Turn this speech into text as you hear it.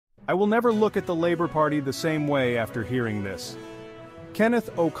I will never look at the Labour Party the same way after hearing this.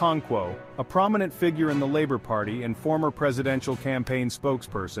 Kenneth Okonkwo, a prominent figure in the Labour Party and former presidential campaign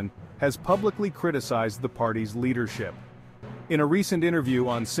spokesperson, has publicly criticized the party's leadership. In a recent interview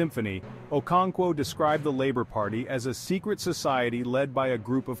on Symphony, Okonkwo described the Labour Party as a secret society led by a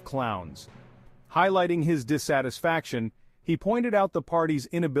group of clowns. Highlighting his dissatisfaction, he pointed out the party's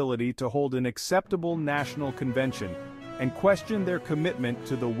inability to hold an acceptable national convention and questioned their commitment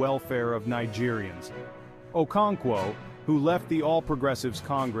to the welfare of Nigerians. Okonkwo, who left the All Progressives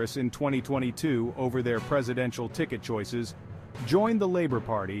Congress in 2022 over their presidential ticket choices, joined the Labour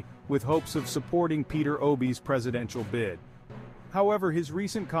Party with hopes of supporting Peter Obi's presidential bid. However, his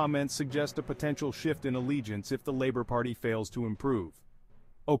recent comments suggest a potential shift in allegiance if the Labour Party fails to improve.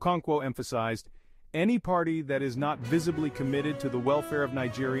 Okonkwo emphasized, "Any party that is not visibly committed to the welfare of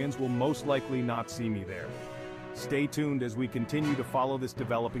Nigerians will most likely not see me there." Stay tuned as we continue to follow this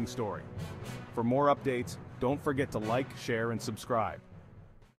developing story. For more updates, don't forget to like, share, and subscribe.